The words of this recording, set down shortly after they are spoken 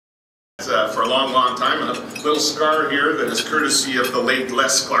For a long, long time. A little scar here that is courtesy of the late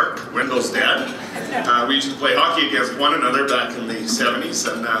Les Clark, Wendell's dad. We used to play hockey against one another back in the 70s,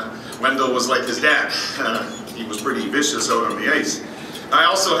 and Wendell was like his dad. He was pretty vicious out on the ice. I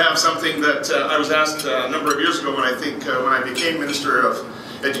also have something that I was asked a number of years ago when I became Minister of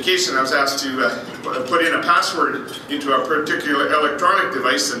Education. I was asked to put in a password into a particular electronic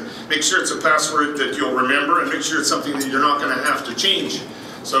device and make sure it's a password that you'll remember and make sure it's something that you're not going to have to change.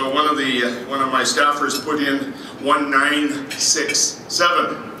 So one of my staffers put in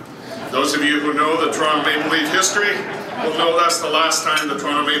 1967. Those of you who know the Toronto Maple Leaf history will know that's the last time the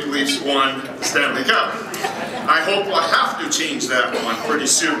Toronto Maple Leafs won the Stanley Cup. I hope I have to change that one pretty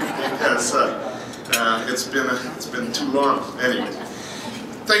soon because it's been too long. Anyway,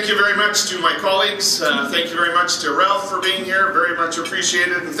 thank you very much to my colleagues. Thank you very much to Ralph for being here. Very much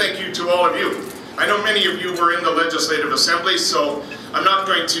appreciated, and thank you to all of you. I know many of you were in the Legislative Assembly, so I'm not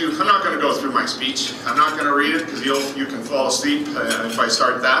going to go through my speech. I'm not going to read it because you can fall asleep if I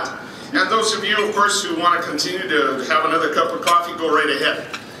start that. And those of you, of course, who want to continue to have another cup of coffee, go right ahead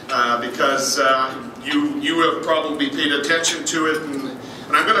because you have probably paid attention to it, and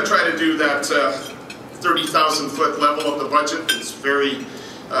I'm going to try to do that 30,000-foot level of the budget. It's very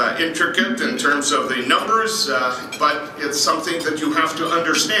intricate in terms of the numbers, but it's something that you have to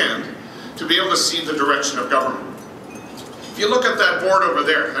understand to be able to see the direction of government. If you look at that board over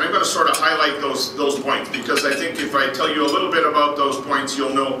there, and I'm going to sort of highlight those points because I think if I tell you a little bit about those points,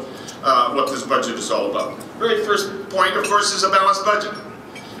 you'll know what this budget is all about. The very first point, of course, is a balanced budget.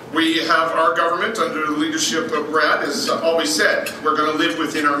 We have our government under the leadership of Brad has always said we're going to live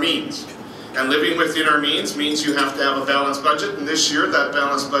within our means. And living within our means you have to have a balanced budget, and this year that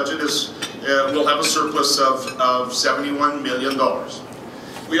balanced budget will have a surplus of $71 million.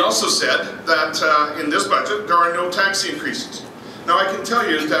 We also said that in this budget there are no tax increases. Now I can tell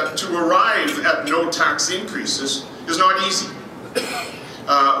you that to arrive at no tax increases is not easy.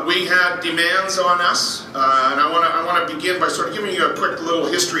 We had demands on us, and I want to begin by sort of giving you a quick little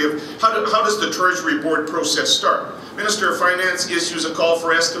history of how does the Treasury Board process start. Minister of Finance issues a call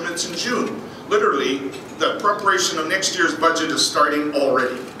for estimates in June. Literally, the preparation of next year's budget is starting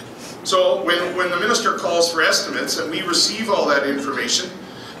already. So when the minister calls for estimates and we receive all that information,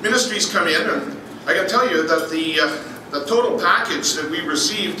 ministries come in, and I can tell you that the total package that we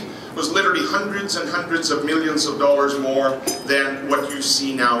received was literally hundreds and hundreds of millions of dollars more than what you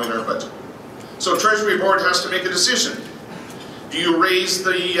see now in our budget. So Treasury Board has to make a decision. Do you raise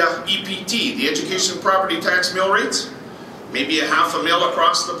the EPT, the Education Property Tax mill rates? Maybe a half a mil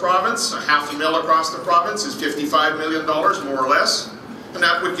across the province. A half a mil across the province is $55 million, more or less. And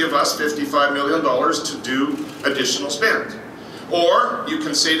that would give us $55 million to do additional spend. Or you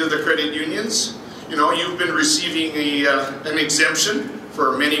can say to the credit unions, you know, you've been receiving an exemption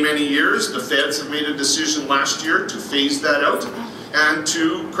for many, many years. The feds have made a decision last year to phase that out. And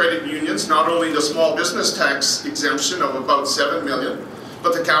to credit unions, not only the small business tax exemption of about $7 million,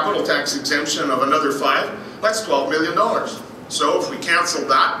 but the capital tax exemption of another $5 million, that's $12 million. So if we cancel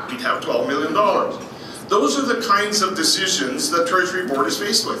that, we'd have $12 million. Those are the kinds of decisions that Treasury Board is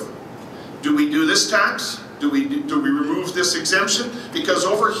faced with. Do we do this tax? Do we remove this exemption? Because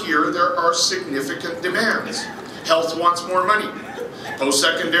over here there are significant demands. Health wants more money.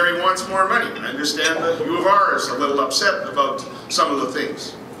 Post-secondary wants more money. I understand that U of R is a little upset about some of the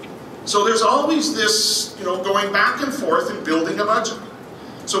things. So there's always this, going back and forth and building a budget.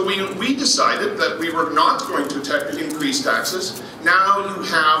 So we decided that we were not going to increase taxes. Now you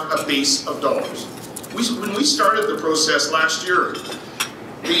have a base of dollars. When we started the process last year,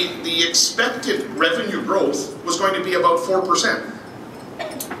 the expected revenue growth was going to be about 4%.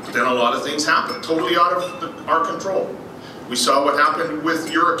 But then a lot of things happened, totally out of our control. We saw what happened with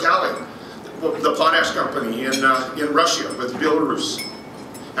Uralkali, the potash company in Russia with Belarus.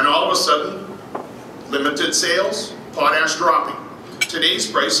 And all of a sudden, limited sales, potash dropping. Today's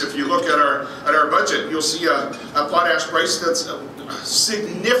price, if you look at our budget, you'll see a potash price that's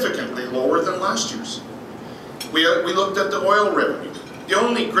significantly lower than last year's. We looked at the oil revenue. The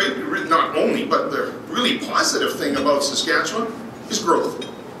only not only, but the really positive thing about Saskatchewan is growth.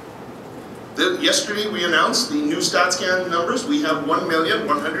 Yesterday we announced the new StatsCan numbers. We have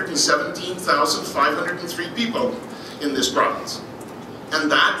 1,117,503 people in this province.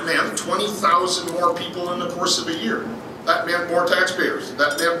 And that meant 20,000 more people in the course of a year. That meant more taxpayers.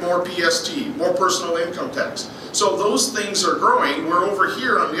 That meant more PST, more personal income tax. So those things are growing, where over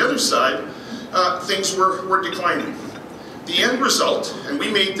here on the other side, things were declining. The end result, and we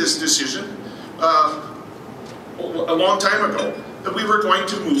made this decision a long time ago, that we were going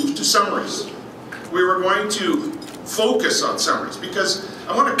to move to summaries. We were going to focus on summaries, because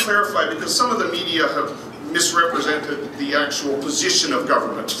I want to clarify, because some of the media have misrepresented the actual position of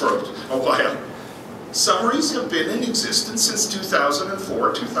government for a while. Summaries have been in existence since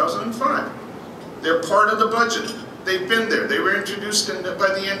 2004, 2005. They're part of the budget. They've been there. They were introduced by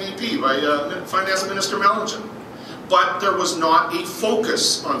the NDP, by Finance Minister Mellinger. But there was not a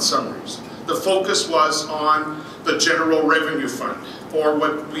focus on summaries. The focus was on the General Revenue Fund, or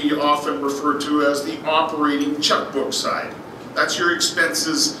what we often refer to as the operating checkbook side. That's your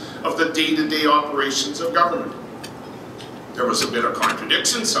expenses of the day-to-day operations of government. There was a bit of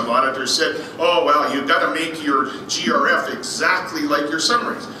contradiction. Some auditors said, oh, well, you've got to make your GRF exactly like your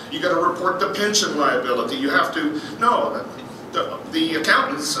summaries. You've got to report the pension liability. You have to, no, the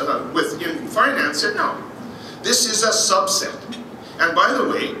accountants within finance said, no, this is a subset. And by the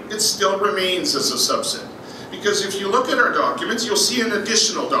way, it still remains as a subset. Because if you look at our documents, you'll see an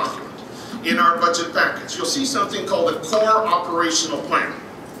additional document in our budget package. You'll see something called a core operational plan.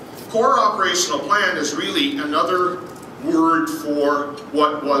 Core operational plan is really another word for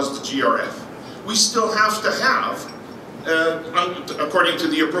what was the GRF. We still have to have, according to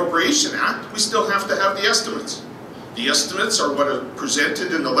the Appropriation Act, we still have to have the estimates. The estimates are what are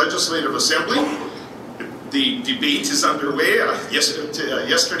presented in the Legislative Assembly. The debate is underway.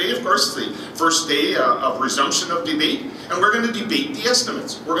 Yesterday, of course, the first day of resumption of debate, and we're going to debate the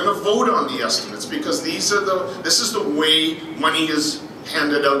estimates. We're going to vote on the estimates, because this is the way money is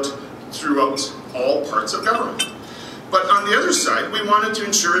handed out throughout all parts of government. But on the other side, we wanted to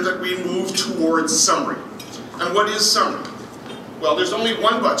ensure that we move towards summary. And what is summary? Well, there's only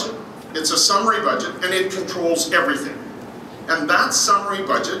one budget. It's a summary budget, and it controls everything. And that summary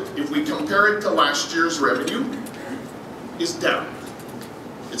budget, if we compare it to last year's revenue, is down.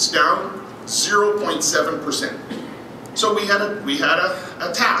 It's down 0.7%. So we had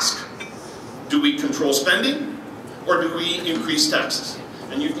a task. Do we control spending, or do we increase taxes?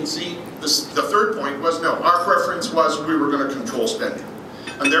 And you can see this, the third point was no. Our preference was we were going to control spending.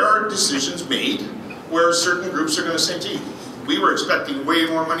 And there are decisions made where certain groups are going to say, gee, we were expecting way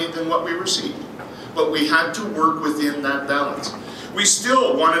more money than what we received. But we had to work within that balance. We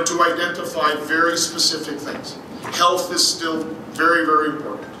still wanted to identify very specific things. Health is still very, very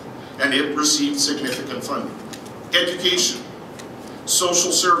important, and it received significant funding. Education,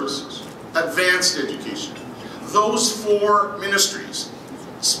 social services, advanced education. Those four ministries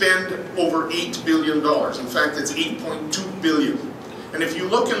spend over $8 billion. In fact, it's $8.2 billion. And if you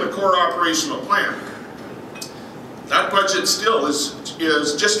look in the core operational plan, that budget still is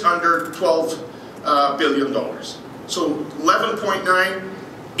just under $12 billion. So 11.9,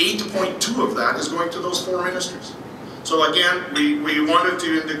 8.2 of that is going to those four ministries. So again, we wanted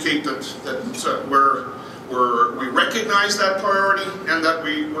to indicate that we recognize that priority and that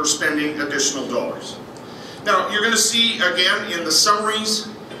we were spending additional dollars. Now, you're going to see again in the summaries,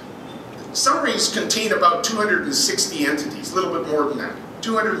 summaries contain about 260 entities, a little bit more than that,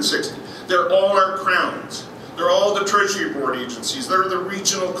 260. They're all our crowns. They're all the Treasury Board agencies. They're the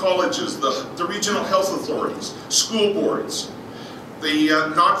regional colleges, the regional health authorities, school boards, the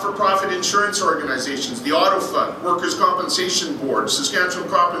not-for-profit insurance organizations, the Auto Fund, Workers' Compensation Board, Saskatchewan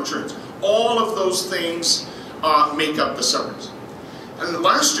Crop Insurance. All of those things make up the summaries. And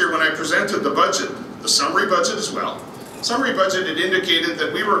last year when I presented the budget, the summary budget as well, summary budget had indicated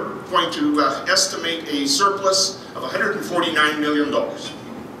that we were going to estimate a surplus of $149 million.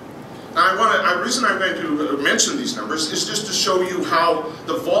 Now, the reason I'm going to mention these numbers is just to show you how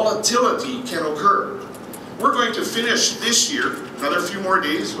the volatility can occur. We're going to finish this year, another few more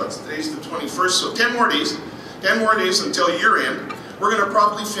days, today's the 21st, so 10 more days until year end. We're going to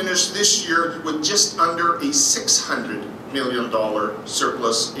probably finish this year with just under a $600 million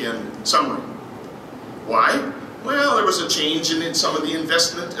surplus in summary. Why? Well, there was a change in some of the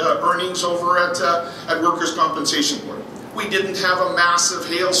investment earnings over at Workers' Compensation Board. We didn't have a massive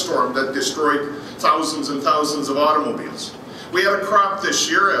hailstorm that destroyed thousands and thousands of automobiles. We had a crop this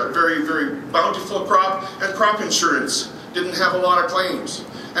year, a very, very bountiful crop, and crop insurance didn't have a lot of claims.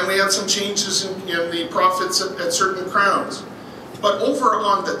 And we had some changes in the profits at certain crowns. But over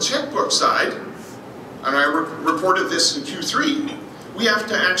on the checkbook side, and I reported this in Q3, we have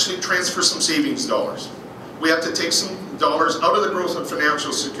to actually transfer some savings dollars. We have to take some dollars out of the Growth and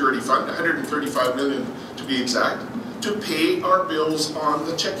Financial Security Fund, $135 million to be exact, to pay our bills on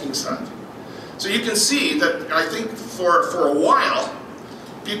the checking side. So you can see that I think for a while,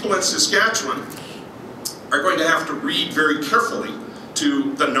 people in Saskatchewan are going to have to read very carefully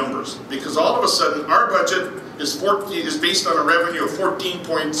to the numbers, because all of a sudden our budget is based on a revenue of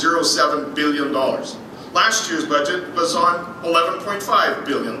 $14.07 billion. Last year's budget was on $11.5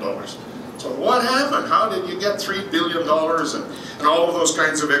 billion. So what happened? How did you get $3 billion? And all of those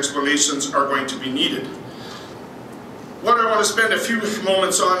kinds of explanations are going to be needed. What I want to spend a few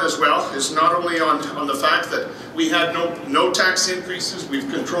moments on as well is not only on the fact that we had no tax increases, we've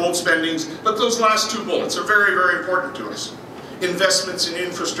controlled spendings, but those last two bullets are very, very important to us. Investments in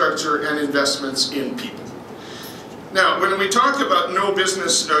infrastructure and investments in people. Now, when we talk about no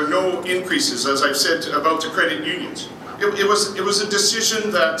business or no increases, as I've said about the credit unions, it was a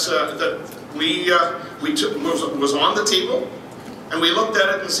decision that we took, was on the table, and we looked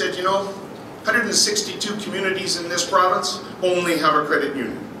at it and said, you know, 162 communities in this province only have a credit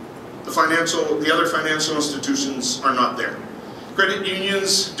union. The other financial institutions are not there. Credit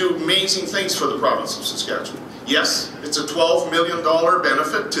unions do amazing things for the province of Saskatchewan. Yes, it's a $12 million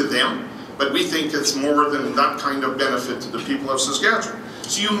benefit to them, but we think it's more than that kind of benefit to the people of Saskatchewan.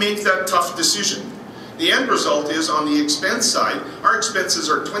 So you make that tough decision. The end result is, on the expense side, our expenses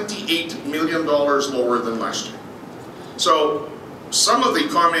are $28 million lower than last year. So some of the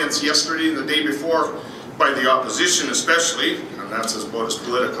comments yesterday and the day before, by the opposition especially, and that's about as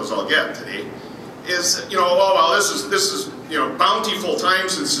political as I'll get today, is, you know, oh well, this is you know, bountiful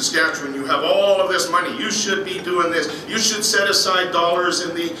times in Saskatchewan. You have all of this money. You should be doing this. You should set aside dollars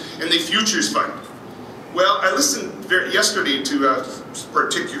in the futures fund. Well, I listened yesterday to a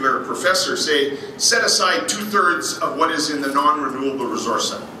particular professor say, set aside 2/3 of what is in the non-renewable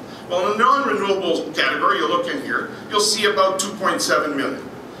resource side. Well, in the non-renewable category, you look in here, you'll see about 2.7 million.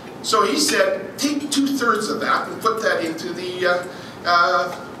 So he said, take 2/3 of that and put that into the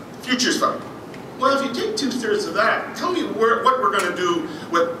futures fund. Well, if you take 2/3 of that, tell me what we're going to do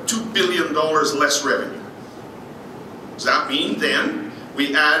with $2 billion less revenue. Does that mean then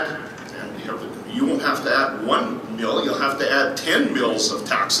we add, and you won't have to add 1 mill, you'll have to add 10 mills of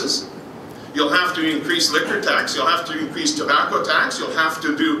taxes. You'll have to increase liquor tax, you'll have to increase tobacco tax, you'll have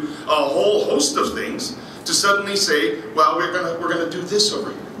to do a whole host of things to suddenly say, well, we're gonna do this over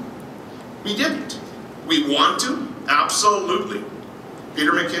here. We didn't. We want to? Absolutely.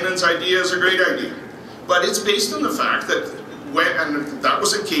 Peter McKinnon's idea is a great idea. But it's based on the fact that and that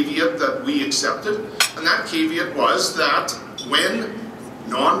was a caveat that we accepted, and that caveat was that when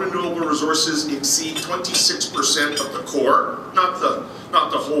non-renewable resources exceed 26% of the core, not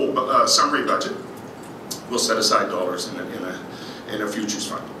the whole summary budget, we'll set aside dollars in a futures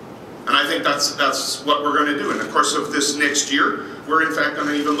fund. And I think that's what we're going to do. In the course of this next year, we're in fact going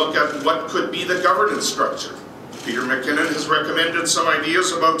to even look at what could be the governance structure. Peter McKinnon has recommended some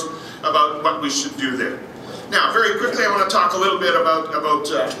ideas about what we should do there. Now, very quickly, I want to talk a little bit about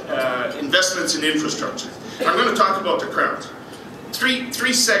investments in infrastructure. I'm going to talk about the Crown.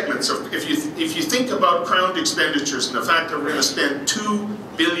 Three segments of, if you think about Crown expenditures and the fact that we're going to spend $2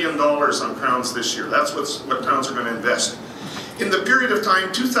 billion on Crowns this year, that's what Crowns are going to invest. In the period of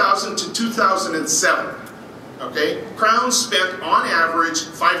time 2000 to 2007, okay, Crowns spent on average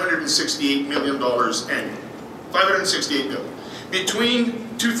 $568 million annually. $568 million.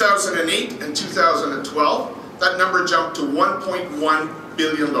 Between 2008 and 2012, that number jumped to $1.1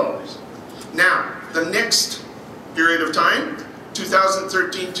 billion. Now, the next period of time,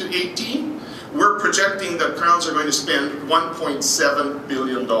 2013 to 18, we're projecting that Crowns are going to spend $1.7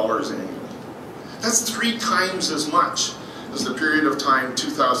 billion annually. That's 3 times as much as the period of time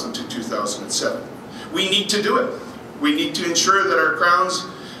 2000 to 2007. We need to do it. We need to ensure that our Crowns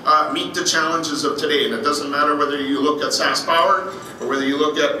meet the challenges of today, and it doesn't matter whether you look at SaskPower or whether you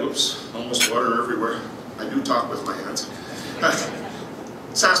look at, whoops, almost water everywhere. I do talk with my hands.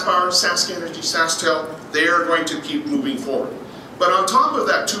 SaskPower, Sask Energy, SaskTel, they are going to keep moving forward. But on top of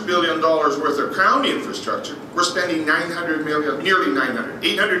that $2 billion worth of Crown infrastructure, we're spending $900 million, nearly 900,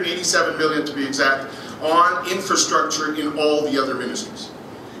 $887 million to be exact, on infrastructure in all the other ministries.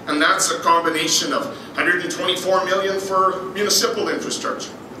 And that's a combination of $124 million for municipal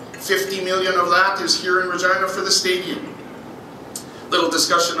infrastructure. $50 million of that is here in Regina for the stadium. Little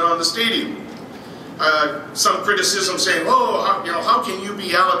discussion on the stadium. Some criticism saying, oh, how can you be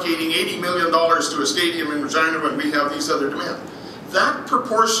allocating $80 million to a stadium in Regina when we have these other demands? That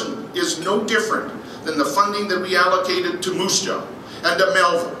proportion is no different than the funding that we allocated to Moose Jaw and to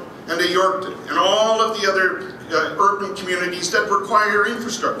Melville and to Yorkton and all of the other urban communities that require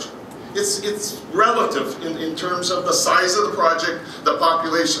infrastructure. It's relative in terms of the size of the project, the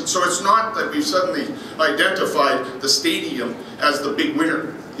population. So it's not that we've suddenly identified the stadium as the big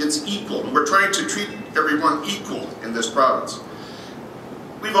winner. It's equal. And we're trying to treat everyone equal in this province.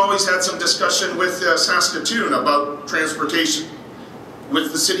 We've always had some discussion with Saskatoon about transportation,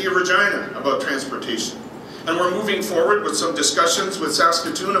 with the City of Regina about transportation. And we're moving forward with some discussions with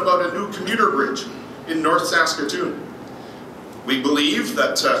Saskatoon about a new commuter bridge in North Saskatoon. We believe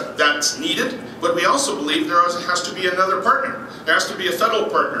that that's needed, but we also believe there has to be another partner. There has to be a federal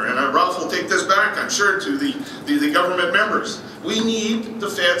partner, and Ralph will take this back, I'm sure, to the government members. We need the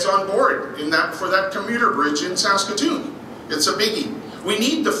feds on board for that commuter bridge in Saskatoon. It's a biggie. We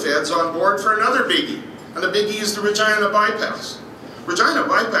need the feds on board for another biggie, and the biggie is the Regina bypass. Regina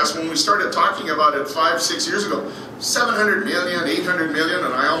bypass, when we started talking about it 5-6 years ago, 700 million, 800 million,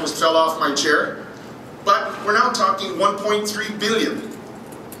 and I almost fell off my chair. But we're now talking 1.3 billion.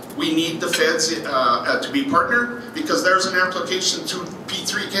 We need the feds to be partner, because there's an application to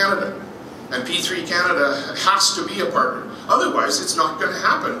P3 Canada. And P3 Canada has to be a partner. Otherwise, it's not going to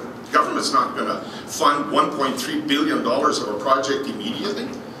happen. The government's not going to fund $1.3 billion of a project immediately.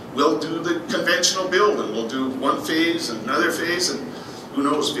 We'll do the conventional build, and we'll do one phase and another phase, and who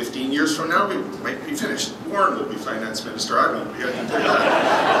knows, 15 years from now, we might be finished. Warren will be finance minister, I won't be, I can tell you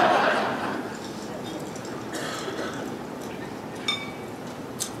that.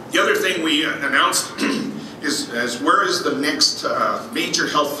 The other thing we announced is where is the next major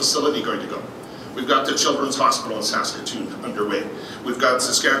health facility going to go? We've got the Children's Hospital in Saskatoon underway. We've got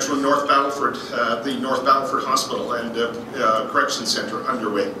Saskatchewan North Battleford, the North Battleford Hospital and Correction Centre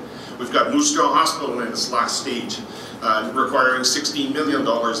underway. We've got Moose Jaw Hospital in its last stage, requiring $16 million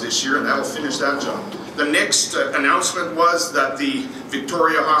this year, and that'll finish that job. The next announcement was that the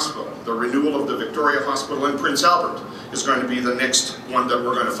Victoria Hospital, the renewal of the Victoria Hospital in Prince Albert, is going to be the next one that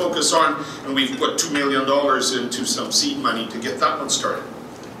we're going to focus on, and we've put $2 million into some seed money to get that one started.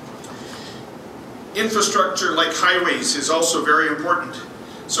 Infrastructure like highways is also very important.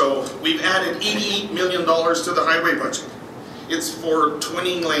 So we've added $88 million to the highway budget. It's for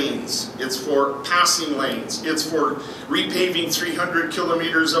twinning lanes, it's for passing lanes, it's for repaving 300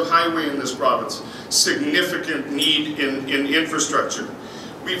 kilometers of highway in this province. Significant need in infrastructure.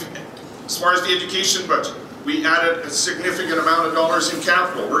 As far as the education budget, we added a significant amount of dollars in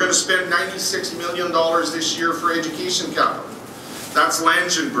capital. We're going to spend $96 million this year for education capital. That's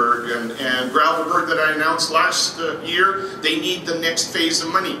Langenberg and Gravelberg that I announced last year. They need the next phase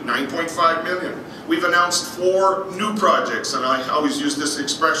of money, $9.5 million. We've announced 4 new projects, and I always use this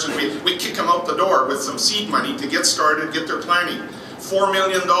expression, we kick them out the door with some seed money to get started, get their planning. $4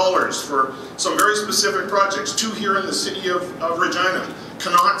 million for some very specific projects, 2 here in the city of Regina.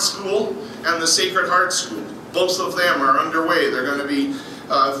 Connaught School and the Sacred Heart School. Both of them are underway. They're going to be,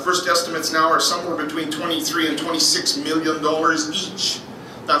 first estimates now are somewhere between $23 and $26 million each.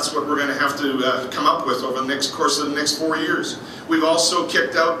 That's what we're going to have to come up with over the course of the next 4 years. We've also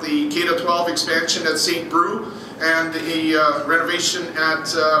kicked out the K-12 expansion at St. Brew and a renovation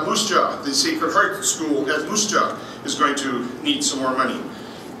at Moose Jaw. The Sacred Heart School at Moose Jaw is going to need some more money.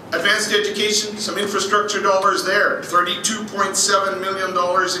 Advanced education, some infrastructure dollars there. $32.7 million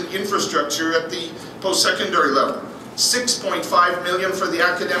in infrastructure at the post-secondary level. $6.5 million for the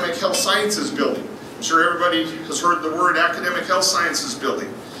Academic Health Sciences building. I'm sure everybody has heard the word Academic Health Sciences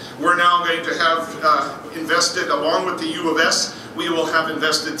building. We're now going to have invested, along with the U of S, we will have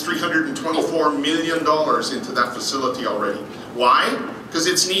invested $324 million into that facility already. Why? Because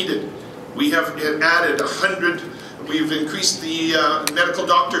it's needed. We have added 100. We've increased the medical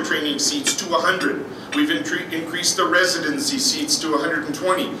doctor training seats to 100. We've increased the residency seats to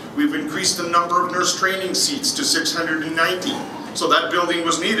 120. We've increased the number of nurse training seats to 690. So that building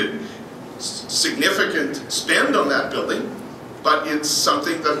was needed. Significant spend on that building, but it's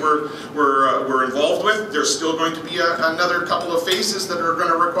something that we're involved with. There's still going to be another couple of phases that are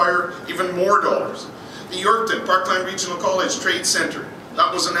going to require even more dollars. The Yorkton Parkland Regional College Trade Center.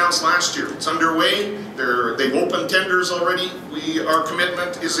 That was announced last year. It's underway. They've opened tenders already. Our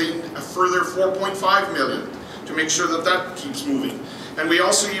commitment is a further $4.5 million to make sure that that keeps moving. And we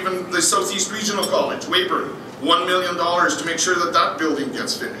also the Southeast Regional College, Weyburn, $1 million to make sure that that building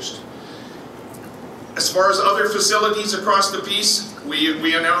gets finished. As far as other facilities across the piece,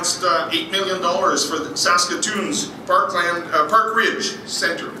 we announced $8 million for the Saskatoon's Park Ridge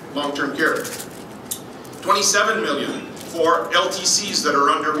Centre, long-term care. $27 million for LTCs that are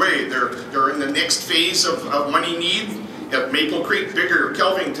underway. They're in the next phase of money need at Maple Creek, Bigger,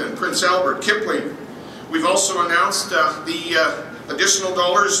 Kelvington, Prince Albert, Kipling. We've also announced the additional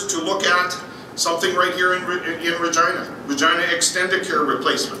dollars to look at something right here in Regina. Regina Extendicare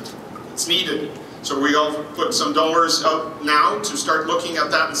replacement. It's needed. So we all put some dollars out now to start looking at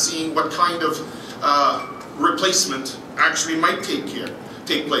that and seeing what kind of replacement actually might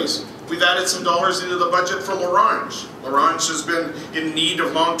take place. We've added some dollars into the budget for L'Orange. L'Orange has been in need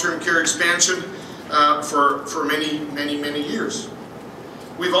of long-term care expansion for many years.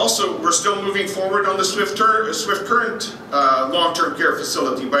 We're still moving forward on the Swift Current long-term care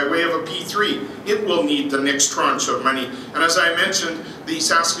facility by way of a P3. It will need the next tranche of money. And as I mentioned, the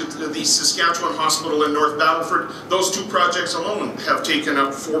Saskatchewan Hospital in North Battleford, those two projects alone have taken up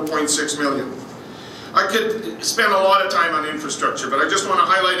 $4.6 million. I could spend a lot of time on infrastructure, but I just want to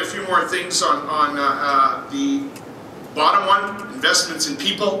highlight a few more things on the bottom one, investments in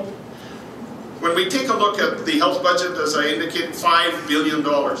people. When we take a look at the health budget, as I indicated, $5 billion.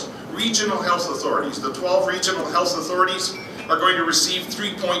 Regional health authorities, the 12 regional health authorities are going to receive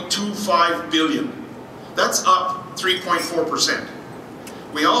 $3.25 billion. That's up 3.4%.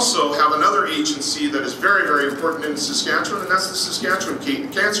 We also have another agency that is very, very important in Saskatchewan, and that's the Saskatchewan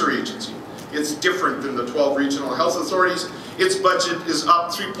Cancer Agency. It's different than the 12 regional health authorities. Its budget is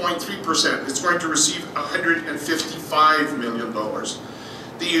up 3.3%. It's going to receive $155 million.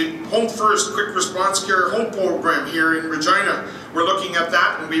 The Home First Quick Response Care Home Program here in Regina, we're looking at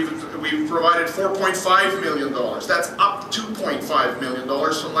that, and we've provided $4.5 million. That's up $2.5 million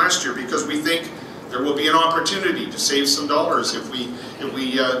from last year, because we think there will be an opportunity to save some dollars if we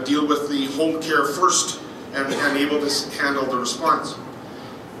deal with the home care first and able to handle the response.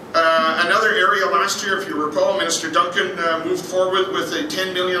 Another area last year, if you recall, Minister Duncan moved forward with a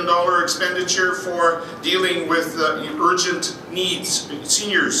 $10 million expenditure for dealing with urgent needs,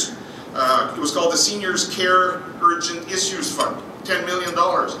 seniors. It was called the Seniors Care Urgent Issues Fund, $10 million.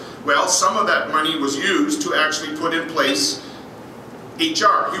 Well, some of that money was used to actually put in place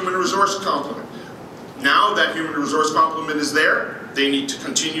HR, Human Resource Complement. Now that Human Resource Complement is there, they need to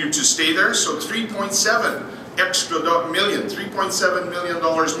continue to stay there, so $3.7 million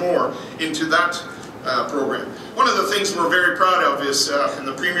more into that program. One of the things we're very proud of is, and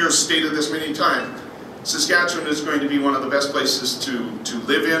the Premier has stated this many times, Saskatchewan is going to be one of the best places to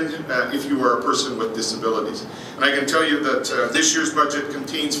live in if you are a person with disabilities. And I can tell you that this year's budget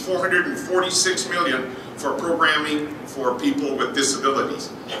contains $446 million for programming for people with disabilities.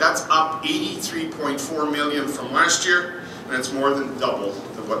 That's up $83.4 million from last year, and it's more than double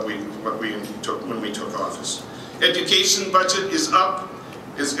what we took when we took office. Education budget is up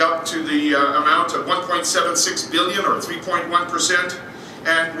to the amount of $1.76 billion, or 3.1%,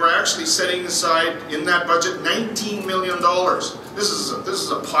 and we're actually setting aside in that budget $19 million. This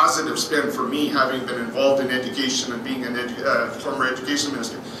is a positive spend for me, having been involved in education and being a former education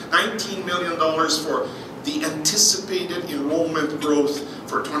minister. $19 million for the anticipated enrollment growth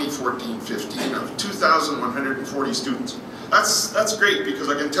for 2014-15 of 2,140 students. That's great, because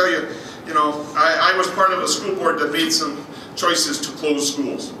I can tell you, I was part of a school board that made some choices to close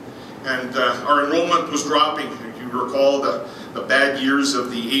schools, and our enrollment was dropping. If you recall the bad years of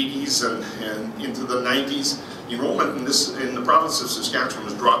the 80s and into the 90s, enrollment in the province of Saskatchewan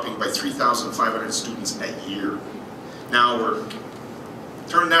was dropping by 3,500 students a year. Now we're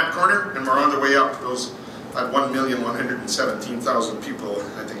turned that corner, and we're on the way up. Those at 1,117,000 people,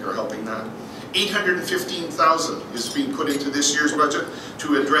 I think, are helping that. $815,000 is being put into this year's budget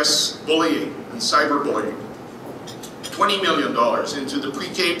to address bullying and cyberbullying. $20 million into the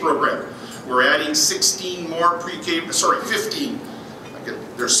pre-K program. We're adding 16 more pre-K, sorry, 15.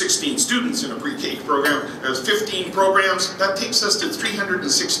 There's 16 students in a pre-K program. There's 15 programs. That takes us to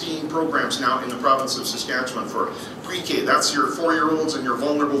 316 programs now in the province of Saskatchewan for pre-K. That's your 4-year-olds and your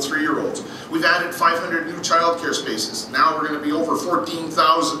vulnerable 3-year-olds. We've added 500 new childcare spaces. Now we're going to be over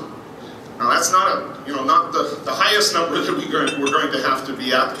 14,000. Now that's not not the highest number that we're going to have to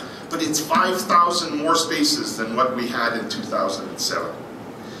be at, but it's 5,000 more spaces than what we had in 2007.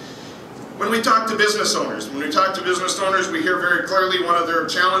 When we talk to business owners, we hear very clearly one of their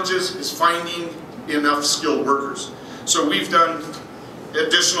challenges is finding enough skilled workers. So we've done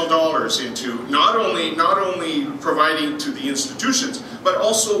additional dollars into not only providing to the institutions, but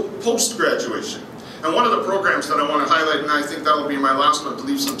also post-graduation. And one of the programs that I want to highlight, and I think that will be my last one to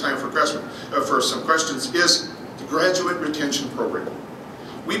leave some time for some questions, is the Graduate Retention Program.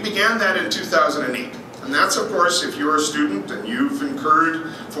 We began that in 2008. And that's, of course, if you're a student and you've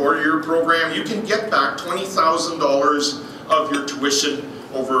incurred for your program, you can get back $20,000 of your tuition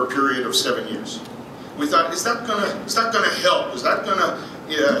over a period of 7 years. We thought, is that going to help? Is that going to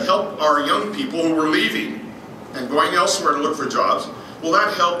help our young people who are leaving and going elsewhere to look for jobs? Will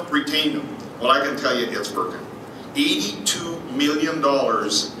that help retain them? Well, I can tell you it's working. $82 million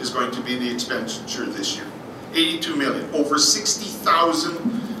is going to be the expenditure this year. $82 million. Over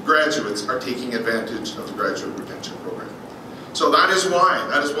 60,000 graduates are taking advantage of the Graduate Retention Program. So that is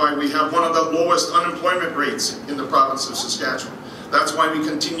why we have one of the lowest unemployment rates in the province of Saskatchewan. That's why we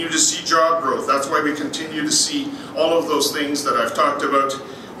continue to see job growth. That's why we continue to see all of those things that I've talked about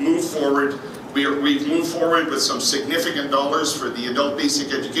move forward We've moved forward with some significant dollars for the adult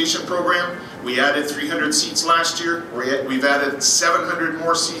basic education program. We added 300 seats last year. We've added 700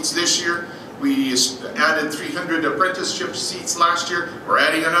 more seats this year. We added 300 apprenticeship seats last year. We're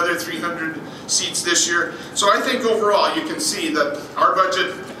adding another 300 seats this year. So I think overall you can see that our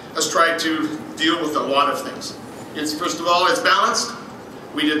budget has tried to deal with a lot of things. First of all, it's balanced.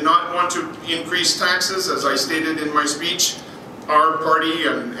 We did not want to increase taxes, as I stated in my speech. Our party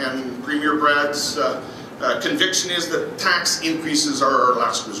and Premier Brad's conviction is that tax increases are our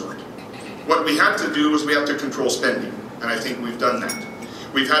last resort. What we had to do was we had to control spending, and I think we've done that.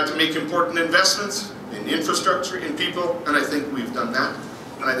 We've had to make important investments in infrastructure, in people, and I think we've done that.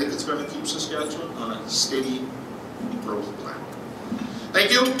 And I think it's going to keep Saskatchewan on a steady growth plan.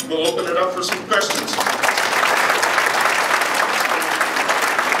 Thank you. We'll open it up for some questions.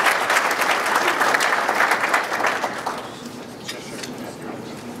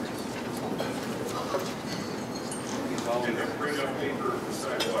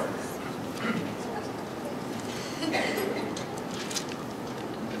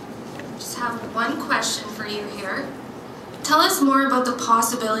 Tell us more about the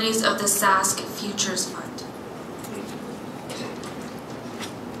possibilities of the Sask Futures Fund.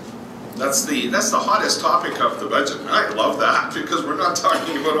 That's the hottest topic of the budget. I love that because we're not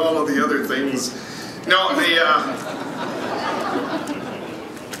talking about all of the other things. No,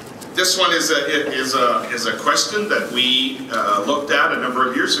 this one is a question that we looked at a number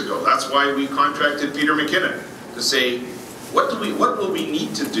of years ago. That's why we contracted Peter McKinnon to say, what will we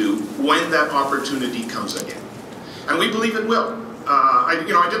need to do when that opportunity comes again? And we believe it will. I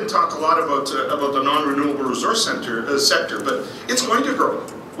didn't talk a lot about the non-renewable resource sector, but it's going to grow.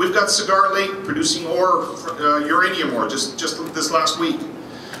 We've got Cigar Lake producing ore, uranium ore, just this last week.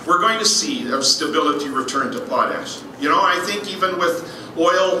 We're going to see a stability return to potash. I think even with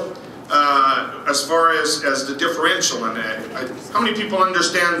oil, as far as the differential, and how many people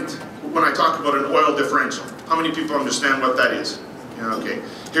understand when I talk about an oil differential? How many people understand what that is? Okay,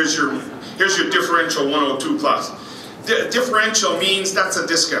 here's your differential 102 plus. Differential means that's a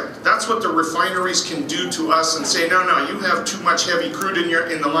discount. That's what the refineries can do to us and say, no, you have too much heavy crude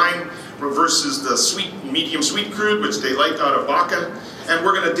in the line versus the medium sweet crude, which they like out of Bakken, and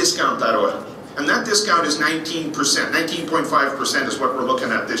we're going to discount that oil. And that discount is 19%. 19.5% is what we're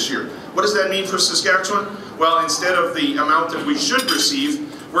looking at this year. What does that mean for Saskatchewan? Well, instead of the amount that we should receive,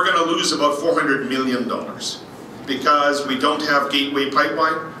 we're going to lose about $400 million because we don't have Gateway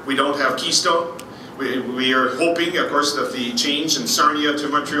Pipeline, we don't have Keystone. We are hoping, of course, that the change in Sarnia to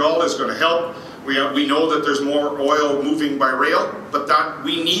Montreal is going to help. We know that there's more oil moving by rail, but that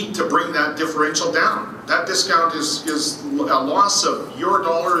we need to bring that differential down. That discount is a loss of your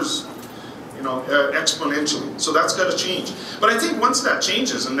dollars, exponentially. So that's got to change. But I think once that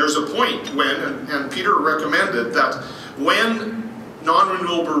changes, and there's a point when, and Peter recommended that when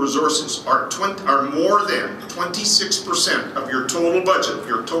non-renewable resources are more than 26% of your total budget,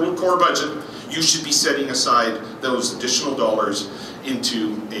 your total core budget, you should be setting aside those additional dollars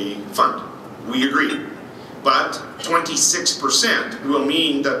into a fund. We agree. But 26% will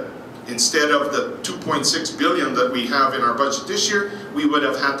mean that instead of the $2.6 billion that we have in our budget this year, we would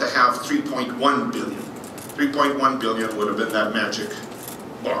have had to have $3.1 billion. $3.1 billion would have been that magic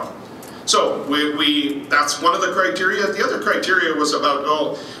bar. So that's one of the criteria. The other criteria was about,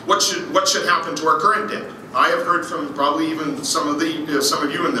 what should happen to our current debt? I have heard from probably even some of you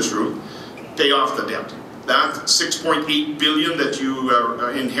in this room, pay off the debt. That $6.8 billion that you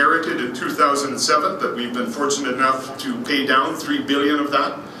inherited in 2007, that we've been fortunate enough to pay down $3 billion of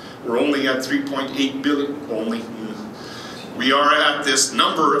that. We're only at $3.8 billion. Only. We are at this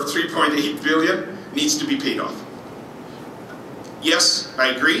number of $3.8 billion, needs to be paid off. Yes, I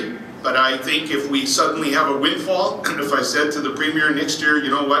agree, but I think if we suddenly have a windfall, and if I said to the Premier next year, you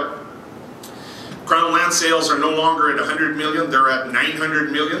know what, Crown land sales are no longer at 100 million, they're at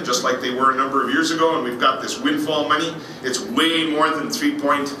 900 million, just like they were a number of years ago, and we've got this windfall money. It's way more than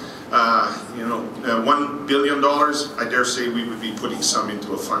 $1 billion. I dare say we would be putting some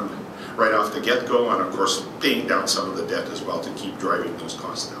into a fund right off the get-go, and of course paying down some of the debt as well to keep driving those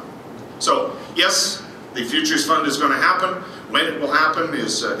costs down. So yes, the Futures Fund is going to happen. When it will happen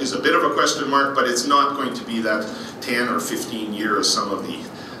is a bit of a question mark, but it's not going to be that 10 or 15 years some of the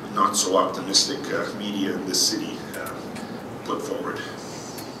not so optimistic media in this city put forward.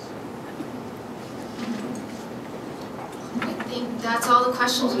 I think that's all the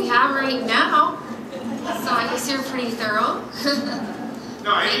questions we have right now. So I guess you're pretty throorough.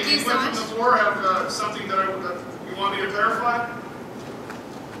 No, Thank you so much. From the floor have something that you want me to clarify?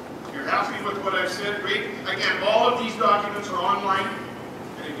 You're happy with what I've said? Great. Again, all of these documents are online,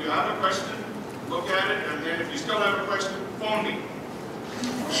 and if you have a question, look at it, and then if you still have a question, phone me.